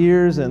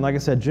years, and like I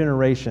said,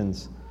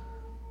 generations.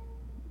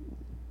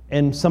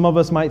 And some of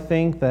us might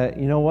think that,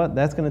 you know what,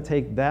 that's going to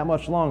take that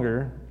much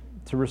longer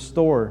to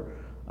restore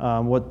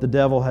what the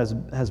devil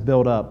has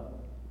built up.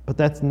 But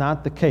that's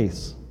not the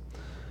case.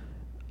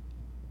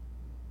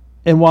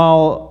 And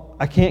while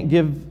I can't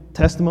give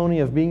testimony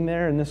of being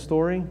there in this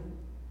story,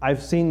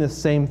 I've seen the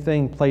same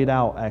thing played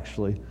out,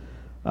 actually.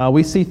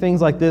 We see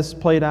things like this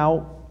played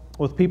out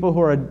with people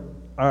who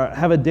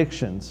have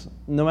addictions,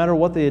 no matter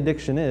what the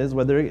addiction is,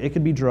 whether it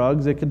could be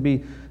drugs, it could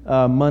be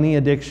money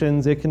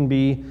addictions, it can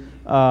be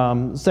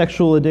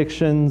sexual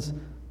addictions.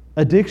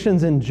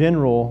 Addictions in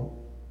general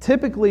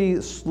typically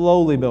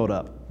slowly build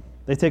up.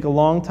 They take a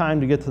long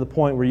time to get to the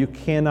point where you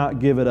cannot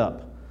give it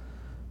up.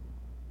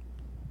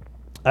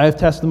 I have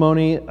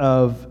testimony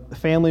of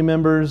family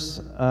members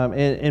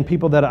and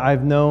people that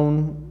I've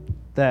known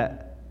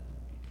that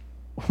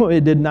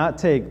it did not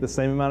take the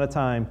same amount of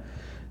time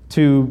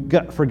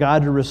for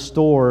God to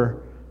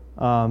restore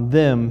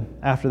them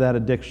after that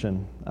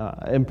addiction.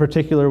 In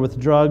particular with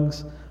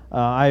drugs,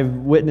 I've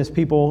witnessed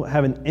people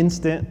have an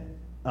instant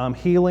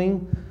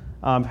healing.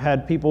 I've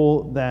had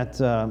people that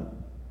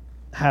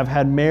have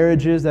had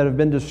marriages that have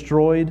been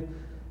destroyed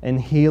and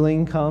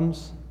healing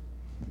comes.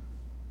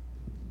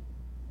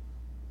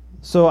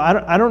 So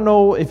I don't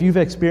know if you've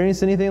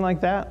experienced anything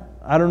like that.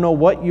 I don't know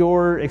what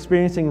you're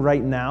experiencing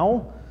right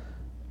now.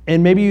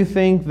 And maybe you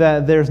think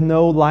that there's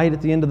no light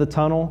at the end of the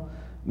tunnel.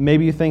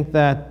 Maybe you think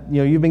that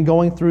you've been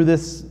going through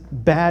this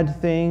bad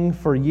thing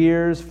for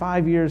years,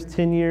 5 years,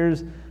 10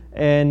 years,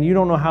 and you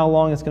don't know how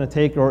long it's going to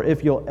take or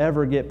if you'll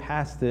ever get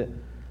past it.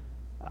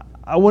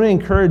 I want to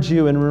encourage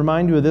you and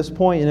remind you at this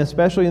point, and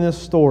especially in this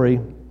story,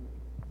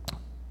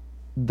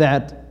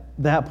 that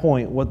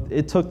point, what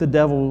it took the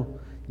devil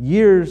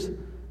years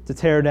to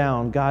tear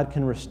down, God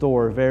can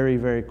restore very,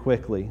 very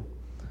quickly.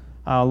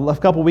 A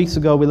couple weeks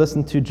ago, we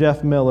listened to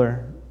Jeff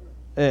Miller,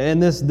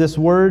 and this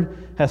word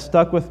has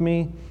stuck with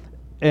me,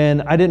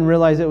 and I didn't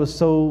realize it was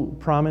so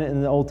prominent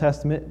in the Old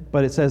Testament,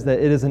 but it says that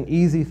it is an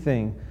easy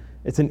thing.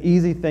 It's an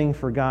easy thing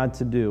for God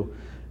to do.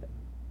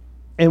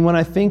 And when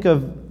I think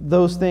of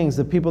those things,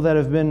 the people that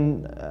have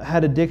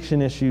had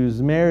addiction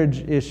issues, marriage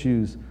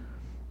issues,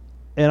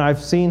 and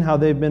I've seen how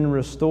they've been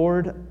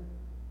restored,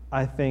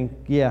 I think,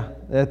 yeah,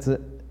 it's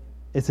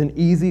an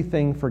easy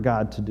thing for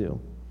God to do.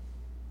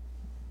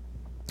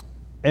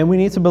 And we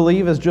need to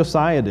believe as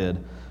Josiah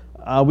did.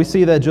 We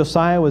see that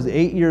Josiah was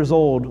 8 years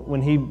old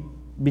when he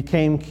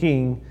became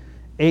king.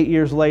 8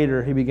 years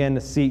later, he began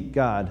to seek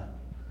God.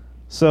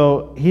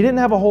 So he didn't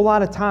have a whole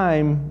lot of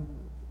time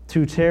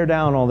to tear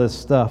down all this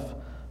stuff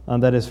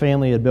that his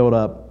family had built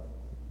up.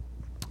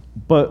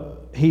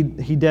 But he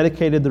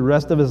dedicated the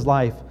rest of his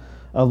life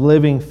of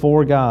living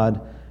for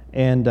God,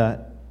 and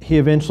he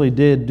eventually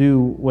did do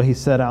what he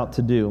set out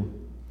to do.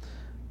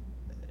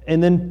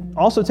 And then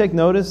also take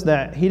notice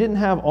that he didn't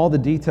have all the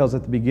details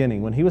at the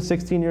beginning. When he was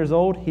 16 years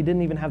old, he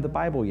didn't even have the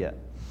Bible yet.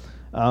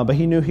 But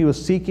he knew he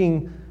was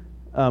seeking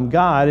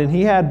God, and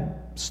he had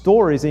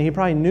stories, and he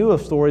probably knew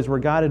of stories where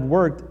God had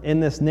worked in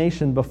this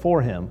nation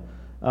before him,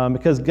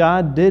 because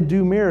God did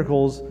do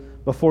miracles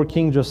before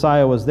King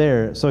Josiah was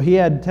there. So he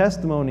had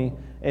testimony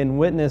and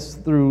witness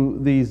through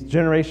these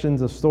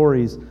generations of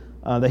stories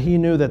that he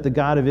knew that the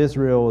God of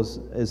Israel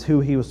is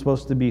who he was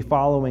supposed to be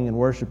following and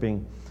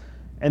worshiping.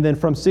 And then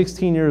from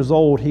 16 years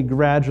old, he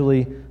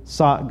gradually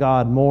sought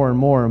God more and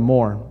more and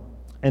more.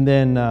 And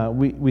then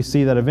we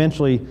see that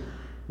eventually,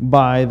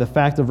 by the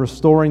fact of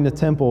restoring the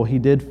temple, he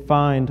did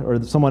find,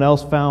 or someone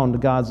else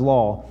found, God's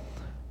law.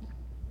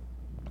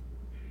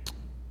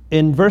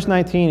 In verse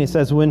 19, he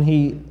says, when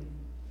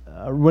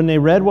they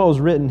read what was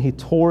written, he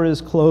tore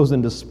his clothes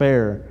in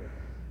despair.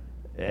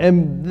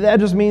 And that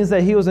just means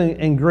that he was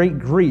in great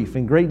grief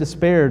and great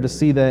despair to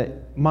see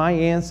that my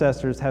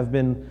ancestors have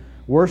been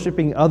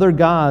worshiping other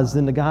gods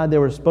than the God they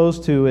were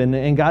supposed to,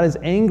 and God is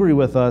angry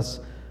with us,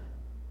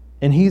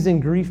 and he's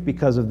in grief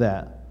because of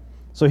that.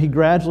 So he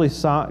gradually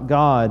sought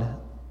God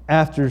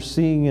after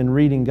seeing and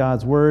reading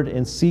God's word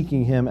and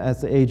seeking him at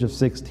the age of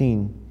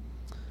 16.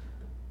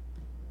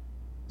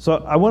 So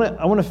I want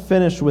to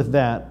finish with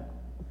that,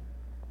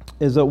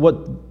 is that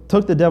what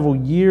took the devil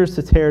years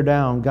to tear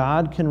down,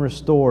 God can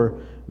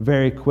restore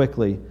very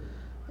quickly.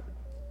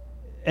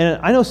 And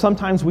I know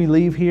sometimes we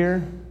leave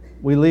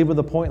with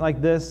a point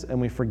like this and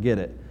we forget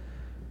it.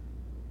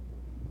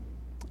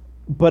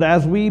 But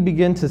as we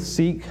begin to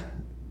seek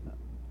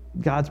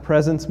God's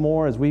presence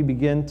more, as we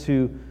begin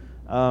to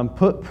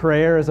put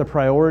prayer as a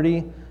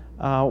priority,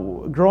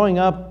 growing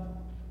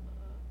up,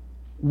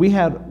 we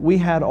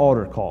had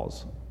altar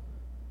calls.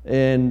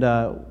 And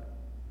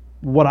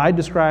what I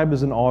described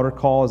as an altar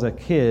call as a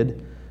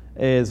kid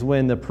is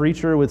when the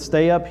preacher would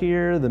stay up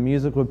here, the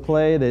music would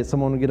play,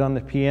 someone would get on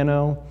the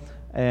piano,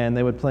 and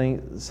they would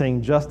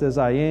sing "Just As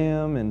I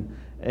Am," and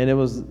it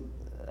was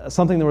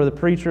something where the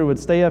preacher would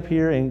stay up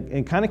here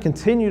and kind of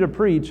continue to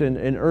preach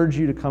and urge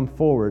you to come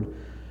forward.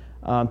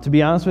 To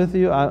be honest with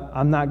you,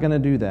 I'm not going to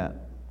do that.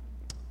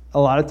 A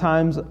lot of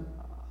times,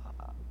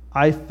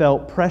 I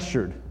felt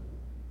pressured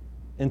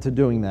into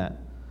doing that.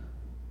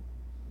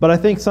 But I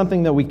think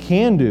something that we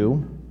can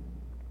do,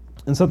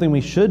 and something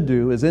we should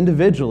do, is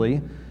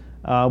individually,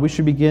 we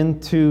should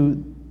begin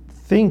to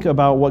think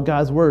about what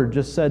God's Word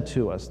just said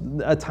to us.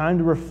 A time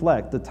to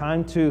reflect, a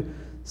time to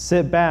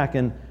sit back.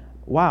 And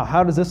wow,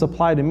 how does this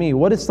apply to me?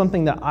 What is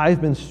something that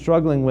I've been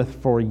struggling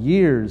with for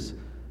years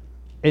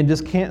and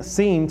just can't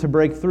seem to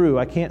break through?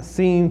 I can't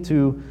seem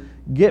to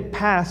get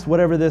past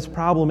whatever this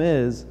problem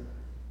is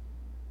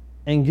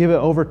and give it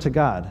over to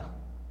God.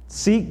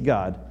 Seek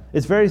God.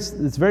 It's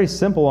very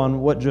simple on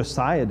what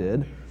Josiah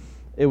did.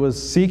 It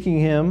was seeking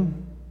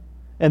him,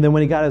 and then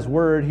when he got his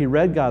word, he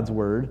read God's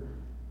word.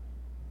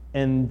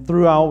 And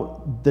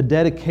throughout the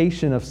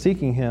dedication of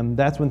seeking him,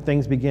 that's when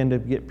things began to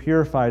get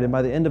purified. And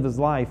by the end of his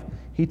life,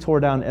 he tore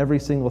down every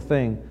single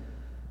thing.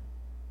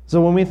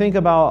 So when we think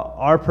about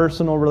our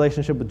personal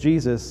relationship with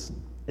Jesus,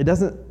 it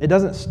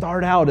doesn't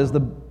start out as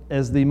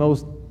the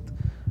most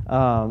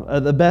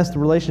the best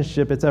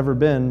relationship it's ever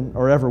been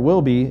or ever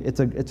will be. It's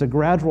a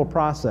gradual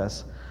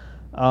process.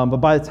 But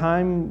by the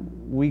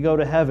time we go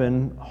to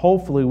heaven,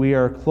 hopefully we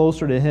are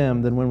closer to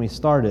him than when we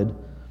started.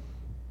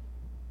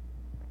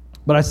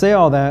 But I say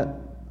all that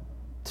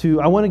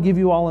I want to give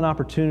you all an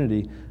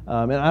opportunity.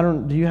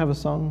 Do you have a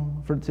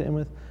song to end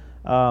with?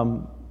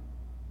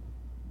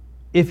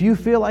 If you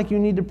feel like you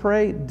need to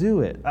pray,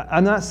 do it.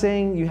 I'm not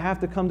saying you have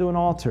to come to an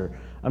altar.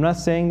 I'm not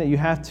saying that you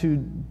have to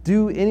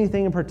do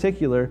anything in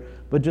particular,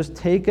 but just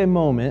take a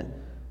moment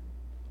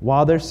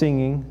while they're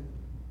singing,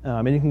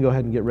 and you can go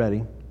ahead and get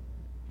ready.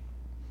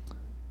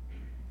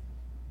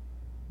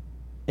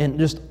 And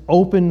just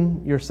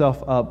open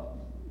yourself up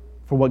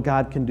for what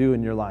God can do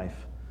in your life.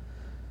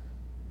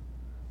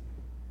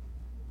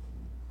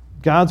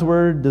 God's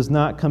word does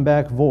not come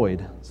back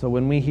void. So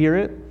when we hear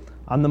it,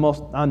 I'm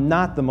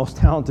not the most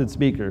talented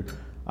speaker.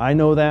 I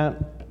know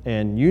that,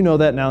 and you know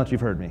that now that you've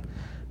heard me.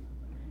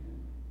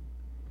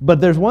 But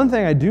there's one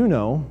thing I do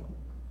know,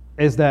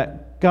 is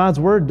that God's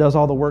word does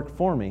all the work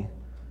for me.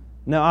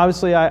 Now,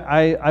 obviously,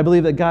 I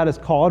believe that God has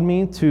called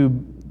me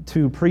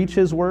to preach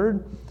his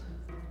word,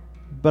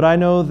 but I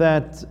know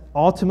that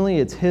ultimately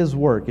it's his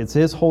work. It's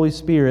his Holy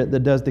Spirit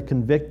that does the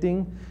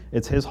convicting.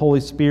 It's his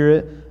Holy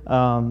Spirit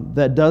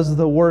that does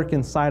the work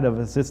inside of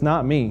us. It's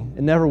not me.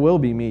 It never will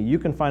be me. You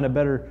can find a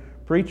better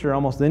preacher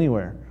almost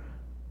anywhere.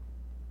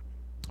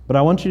 But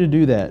I want you to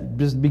do that.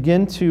 Just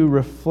begin to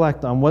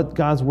reflect on what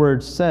God's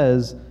word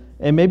says,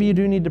 and maybe you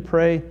do need to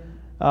pray,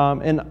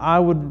 and I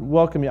would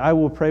welcome you. I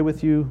will pray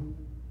with you,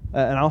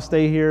 and I'll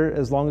stay here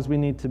as long as we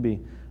need to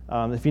be.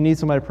 If you need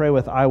somebody to pray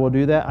with, I will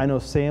do that. I know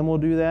Sam will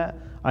do that.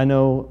 I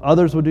know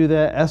others will do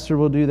that. Esther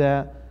will do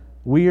that.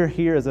 We are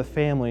here as a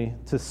family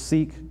to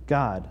seek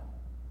God.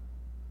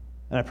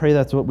 And I pray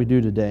that's what we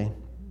do today.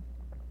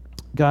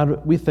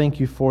 God, we thank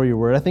you for your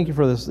word. I thank you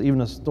for this,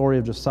 even a story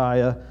of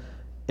Josiah,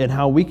 and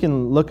how we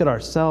can look at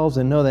ourselves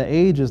and know that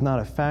age is not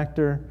a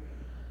factor.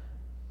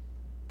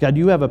 God,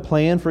 you have a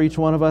plan for each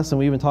one of us, and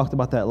we even talked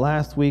about that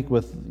last week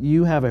with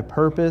you have a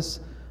purpose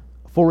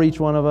for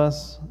each one of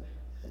us.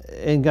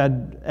 And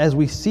God, as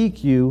we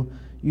seek you,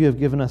 you have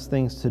given us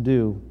things to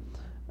do.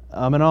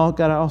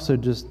 God, I also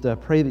just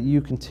pray that you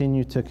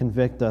continue to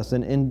convict us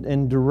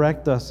and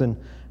direct us in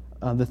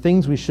the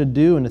things we should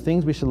do and the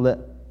things we should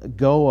let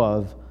go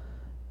of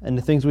and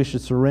the things we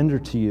should surrender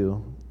to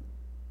you.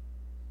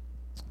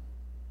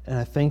 And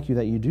I thank you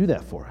that you do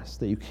that for us,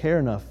 that you care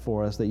enough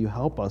for us, that you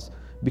help us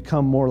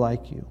become more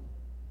like you.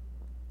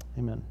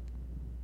 Amen.